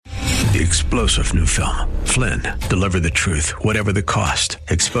The explosive new film, Flynn, deliver the truth, whatever the cost.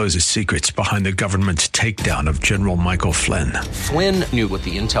 Exposes secrets behind the government's takedown of General Michael Flynn. Flynn knew what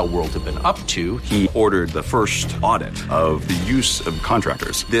the intel world had been up to. He ordered the first audit of the use of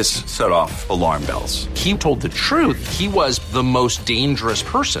contractors. This set off alarm bells. He told the truth. He was the most dangerous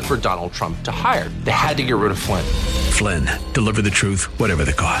person for Donald Trump to hire. They had to get rid of Flynn. Flynn, deliver the truth, whatever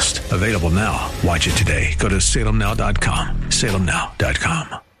the cost. Available now. Watch it today. Go to salemnow.com.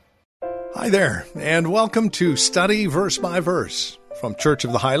 salemnow.com. Hi there, and welcome to Study Verse by Verse from Church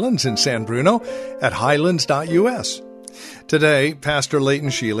of the Highlands in San Bruno at highlands.us. Today, Pastor Leighton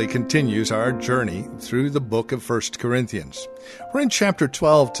Sheely continues our journey through the book of 1 Corinthians. We're in chapter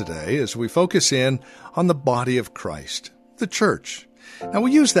 12 today as we focus in on the body of Christ, the church. Now,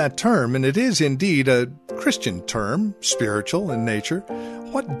 we use that term, and it is indeed a Christian term, spiritual in nature.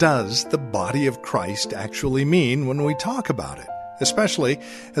 What does the body of Christ actually mean when we talk about it, especially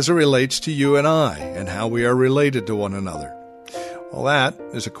as it relates to you and I and how we are related to one another? Well, that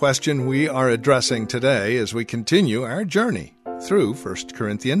is a question we are addressing today as we continue our journey through 1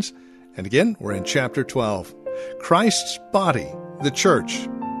 Corinthians. And again, we're in chapter 12, Christ's body, the church.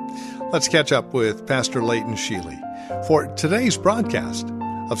 Let's catch up with Pastor Leighton Sheely for today's broadcast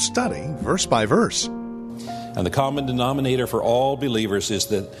of Study Verse by Verse. And the common denominator for all believers is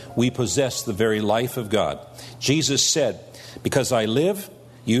that we possess the very life of God. Jesus said, "Because I live,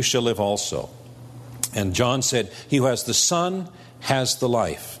 you shall live also." And John said, "He who has the Son has the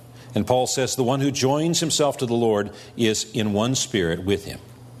life." And Paul says, "The one who joins himself to the Lord is in one spirit with him."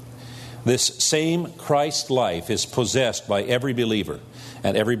 This same Christ life is possessed by every believer,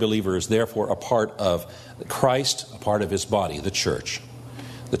 and every believer is therefore a part of Christ, a part of his body, the church.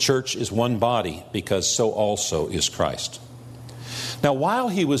 The church is one body because so also is Christ. Now, while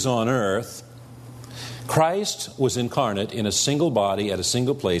he was on earth, Christ was incarnate in a single body at a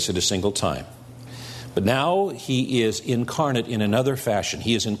single place at a single time. But now he is incarnate in another fashion.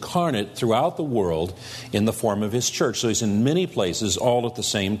 He is incarnate throughout the world in the form of his church. So he's in many places all at the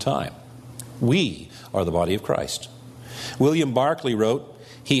same time. We are the body of Christ. William Barclay wrote,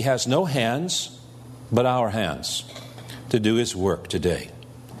 "He has no hands but our hands to do his work today.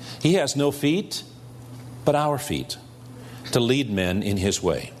 He has no feet but our feet to lead men in his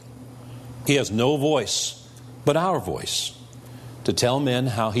way. He has no voice but our voice to tell men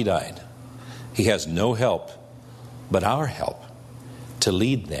how he died. He has no help but our help to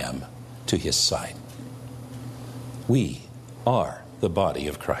lead them to his side." We are the body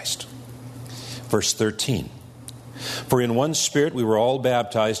of Christ. Verse 13, "For in one spirit we were all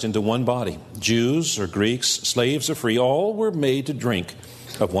baptized into one body, Jews or Greeks, slaves or free, all were made to drink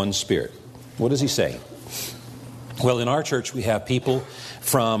of one spirit." What does he say? Well, in our church we have people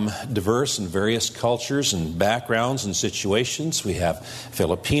from diverse and various cultures and backgrounds and situations. We have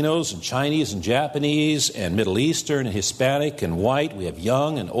Filipinos and Chinese and Japanese and Middle Eastern and Hispanic and white. We have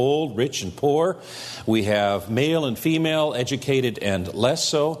young and old, rich and poor. We have male and female, educated and less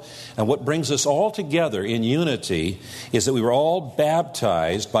so. And what brings us all together in unity is that we were all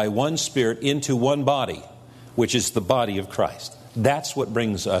baptized by one Spirit into one body, which is the body of Christ. That's what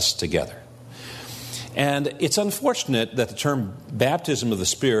brings us together. And it's unfortunate that the term baptism of the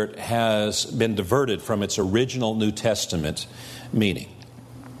Spirit has been diverted from its original New Testament meaning.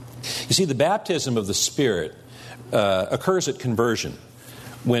 You see, the baptism of the Spirit occurs at conversion,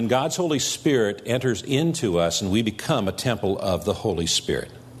 when God's Holy Spirit enters into us and we become a temple of the Holy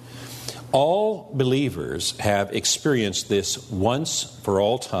Spirit. All believers have experienced this once for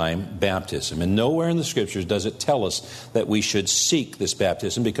all time baptism. And nowhere in the Scriptures does it tell us that we should seek this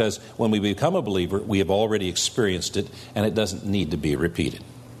baptism, because when we become a believer, we have already experienced it and it doesn't need to be repeated.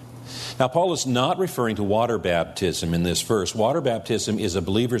 Now, Paul is not referring to water baptism in this verse. Water baptism is a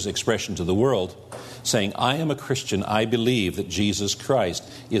believer's expression to the world, saying, "I am a Christian. I believe that Jesus Christ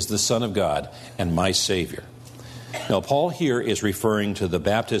is the Son of God and my Savior." Now, Paul here is referring to the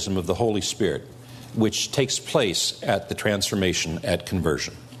baptism of the Holy Spirit, which takes place at the transformation at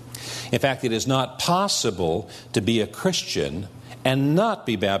conversion. In fact, it is not possible to be a Christian and not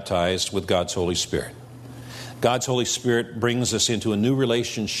be baptized with God's Holy Spirit. God's Holy Spirit brings us into a new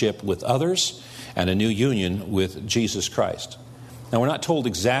relationship with others and a new union with Jesus Christ. Now, we're not told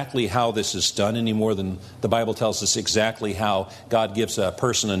exactly how this is done any more than the Bible tells us exactly how God gives a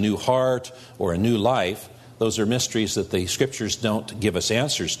person a new heart or a new life. Those are mysteries that the Scriptures don't give us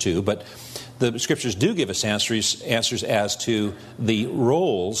answers to, but the Scriptures do give us answers as to the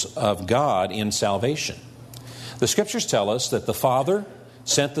roles of God in salvation. The Scriptures tell us that the Father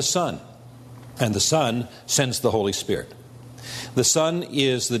sent the Son, and the Son sends the Holy Spirit. The Son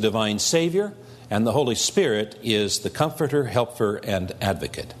is the divine Savior, and the Holy Spirit is the Comforter, Helper, and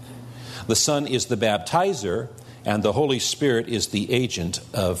Advocate. The Son is the baptizer, and the Holy Spirit is the agent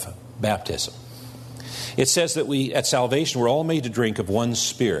of baptism. It says that at salvation, we're all made to drink of one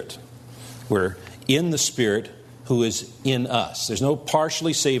Spirit. We're in the Spirit who is in us. There's no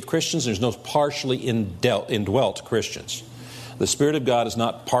partially saved Christians. There's no partially indwelt Christians. The Spirit of God is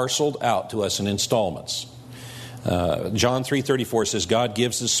not parceled out to us in installments. John 3:34 says, God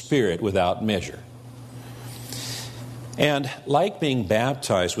gives the Spirit without measure. And like being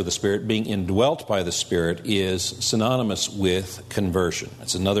baptized with the Spirit, being indwelt by the Spirit is synonymous with conversion.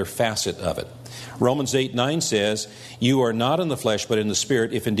 It's another facet of it. Romans 8:9 says, you are not in the flesh, but in the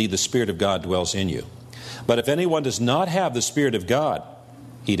Spirit, if indeed the Spirit of God dwells in you. But if anyone does not have the Spirit of God,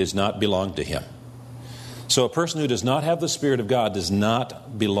 he does not belong to him. So a person who does not have the Spirit of God does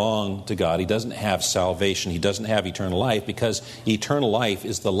not belong to God. He doesn't have salvation. He doesn't have eternal life, because eternal life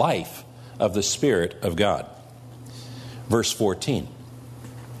is the life of the Spirit of God. Verse 14.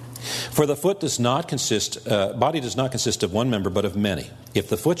 For the body does not consist of one member, but of many. If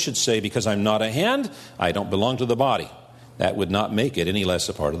the foot should say, because I'm not a hand, I don't belong to the body, that would not make it any less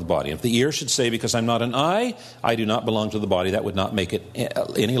a part of the body. If the ear should say, because I'm not an eye, I do not belong to the body, that would not make it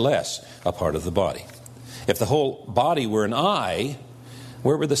any less a part of the body. If the whole body were an eye,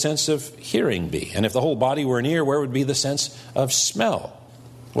 where would the sense of hearing be? And if the whole body were an ear, where would be the sense of smell?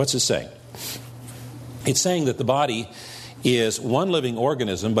 What's it saying? It's saying that the body is one living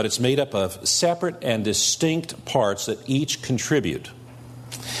organism, but it's made up of separate and distinct parts that each contribute.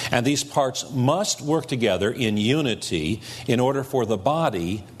 And these parts must work together in unity in order for the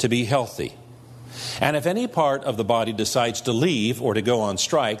body to be healthy. And if any part of the body decides to leave or to go on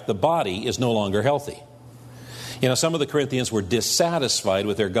strike, the body is no longer healthy. You know, some of the Corinthians were dissatisfied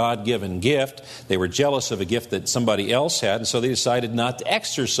with their God-given gift. They were jealous of a gift that somebody else had, and so they decided not to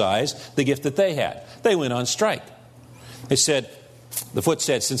exercise the gift that they had. They went on strike. The foot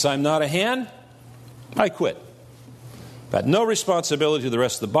said, since I'm not a hand, I quit. Got no responsibility to the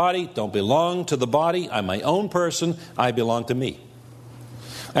rest of the body, don't belong to the body, I'm my own person, I belong to me.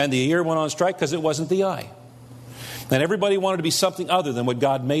 And the ear went on strike because it wasn't the eye. And everybody wanted to be something other than what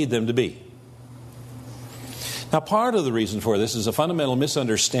God made them to be. Now, part of the reason for this is a fundamental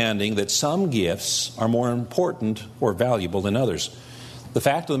misunderstanding that some gifts are more important or valuable than others. The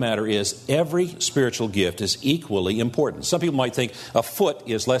fact of the matter is, every spiritual gift is equally important. Some people might think a foot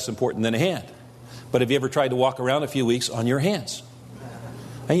is less important than a hand. But have you ever tried to walk around a few weeks on your hands?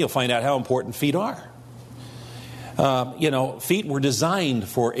 And you'll find out how important feet are. Feet were designed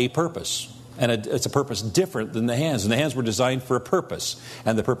for a purpose. And it's a purpose different than the hands. And the hands were designed for a purpose.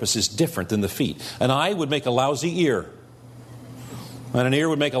 And the purpose is different than the feet. An eye would make a lousy ear. And an ear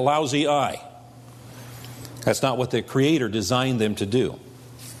would make a lousy eye. That's not what the Creator designed them to do.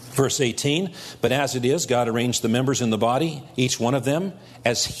 Verse 18, but as it is, God arranged the members in the body, each one of them,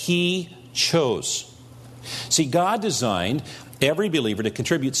 as He chose. See, God designed every believer to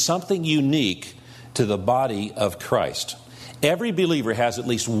contribute something unique to the body of Christ. Every believer has at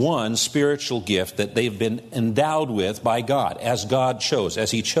least one spiritual gift that they've been endowed with by God, as God chose, as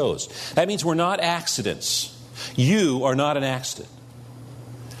He chose. That means we're not accidents. You are not an accident.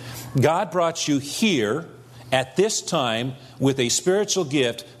 God brought you here at this time with a spiritual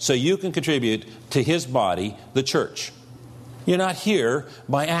gift so you can contribute to His body, the church. You're not here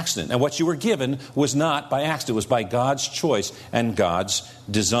by accident. And what you were given was not by accident. It was by God's choice and God's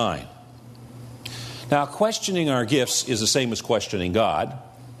design. Now, questioning our gifts is the same as questioning God.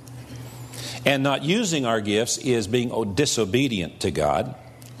 And not using our gifts is being disobedient to God.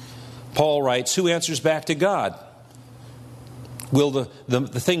 Paul writes, who answers back to God? Will the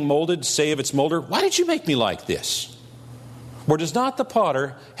thing molded say of its molder, why did you make me like this? Or does not the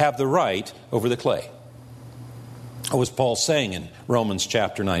potter have the right over the clay? What was Paul saying in Romans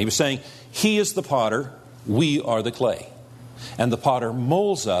chapter 9? He was saying, He is the potter, we are the clay. And the potter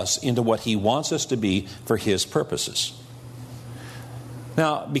molds us into what He wants us to be for His purposes.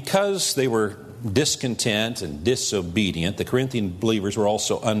 Now, because they were discontent and disobedient, the Corinthian believers were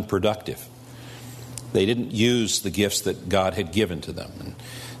also unproductive. They didn't use the gifts that God had given to them. And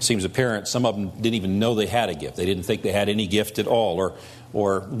it seems apparent some of them didn't even know they had a gift. They didn't think they had any gift at all,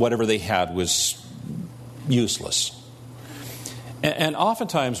 or whatever they had was useless. And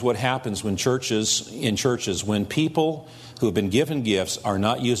oftentimes what happens when when people who have been given gifts are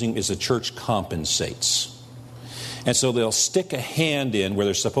not using is the church compensates. And so they'll stick a hand in where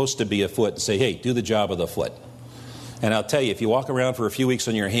there's supposed to be a foot and say, hey, do the job of the foot. And I'll tell you, if you walk around for a few weeks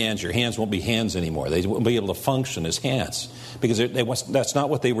on your hands won't be hands anymore. They won't be able to function as hands because that's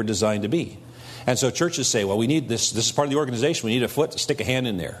not what they were designed to be. And so churches say, well, we need this. This is part of the organization. We need a foot to stick a hand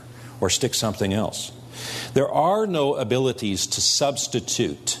in there or stick something else. There are no abilities to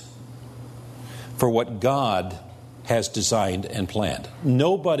substitute for what God has designed and planned.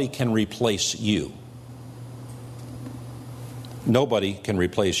 Nobody can replace you. Nobody can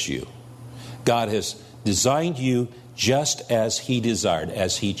replace you. God has designed you just as He desired,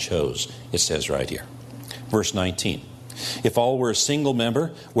 as He chose, it says right here. Verse 19. If all were a single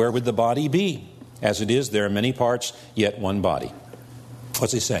member, where would the body be? As it is, there are many parts, yet one body.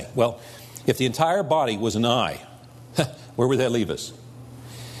 What's he saying? Well, if the entire body was an eye, where would that leave us?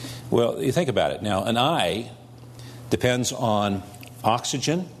 Well, you think about it. Now, an eye depends on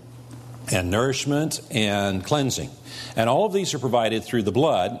oxygen and nourishment and cleansing. And all of these are provided through the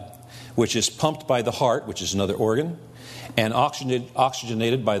blood, which is pumped by the heart, which is another organ, and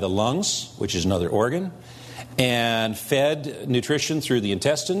oxygenated by the lungs, which is another organ, and fed nutrition through the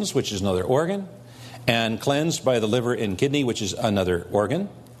intestines, which is another organ, and cleansed by the liver and kidney, which is another organ.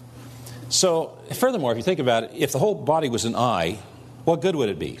 So, furthermore, if you think about it, if the whole body was an eye, what good would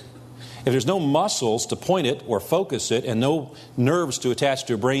it be? If there's no muscles to point it or focus it and no nerves to attach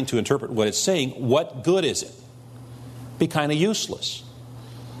to a brain to interpret what it's saying, what good is it? Be kind of useless.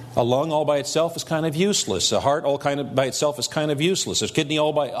 A lung all by itself is kind of useless. A heart all kind of by itself is kind of useless. A kidney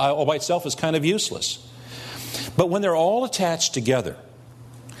all by itself is kind of useless. But when they're all attached together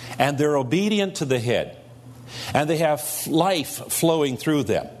and they're obedient to the head and they have life flowing through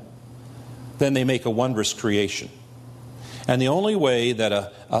them, then they make a wondrous creation. And the only way that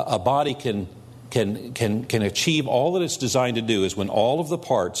a body can achieve all that it's designed to do is when all of the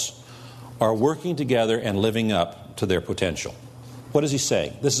parts are working together and living up to their potential. What is he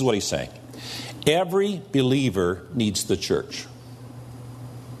saying? This is what he's saying. Every believer needs the church.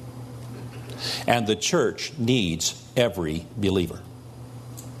 And the church needs every believer.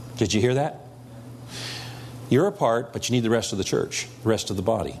 Did you hear that? You're a part, but you need the rest of the church, the rest of the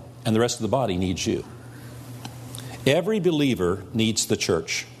body. And the rest of the body needs you. Every believer needs the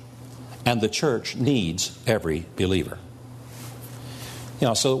church. And the church needs every believer. You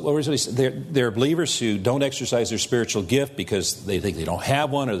know, so what he said, there are believers who don't exercise their spiritual gift because they think they don't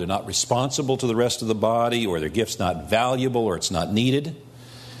have one, or they're not responsible to the rest of the body, or their gift's not valuable, or it's not needed.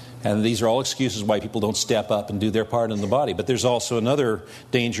 And these are all excuses why people don't step up and do their part in the body. But there's also another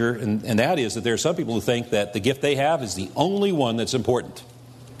danger, and that is that there are some people who think that the gift they have is the only one that's important.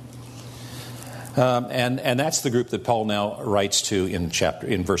 And that's the group that Paul now writes to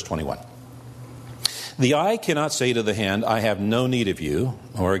in verse 21. The eye cannot say to the hand, I have no need of you,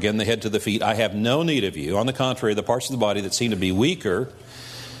 or again the head to the feet, I have no need of you. On the contrary, the parts of the body that seem to be weaker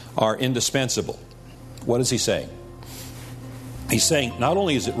are indispensable. What is he saying? He's saying not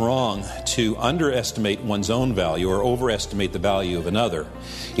only is it wrong to underestimate one's own value or overestimate the value of another,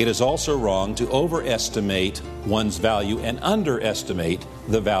 it is also wrong to overestimate one's value and underestimate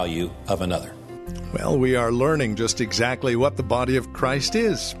the value of another. Well, we are learning just exactly what the body of Christ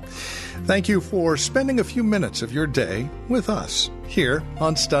is. Thank you for spending a few minutes of your day with us here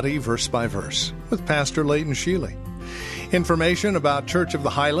on Study Verse by Verse with Pastor Leighton Sheely. Information about Church of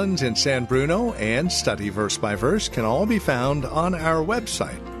the Highlands in San Bruno and Study Verse by Verse can all be found on our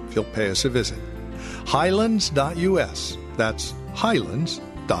website if you'll pay us a visit. Highlands.us. That's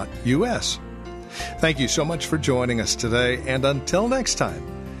Highlands.us. Thank you so much for joining us today, and until next time,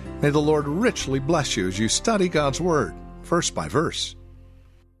 may the Lord richly bless you as you study God's Word, verse by verse.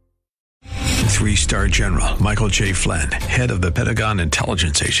 3-star General Michael J. Flynn, head of the Pentagon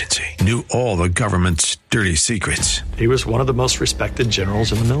Intelligence Agency, knew all the government's dirty secrets. He was one of the most respected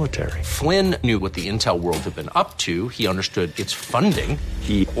generals in the military. Flynn knew what the intel world had been up to. He understood its funding.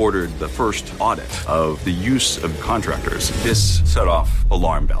 He ordered the first audit of the use of contractors. This set off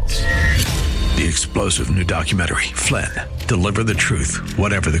alarm bells. The explosive new documentary, Flynn, Deliver the Truth,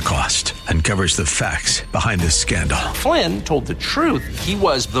 Whatever the Cost, uncovers the facts behind this scandal. Flynn told the truth. He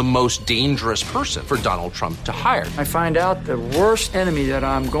was the most dangerous person for Donald Trump to hire. I find out the worst enemy that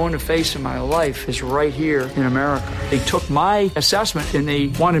I'm going to face in my life is right here in America. They took my assessment and they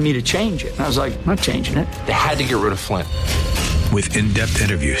wanted me to change it. And I was like, I'm not changing it. They had to get rid of Flynn. With in-depth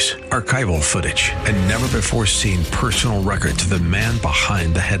interviews, archival footage, and never-before-seen personal records of the man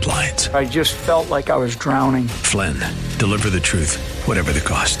behind the headlines. I just felt like I was drowning. Flynn, Deliver the Truth, Whatever the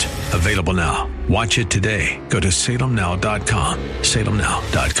Cost. Available now. Watch it today. Go to salemnow.com.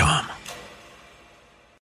 salemnow.com.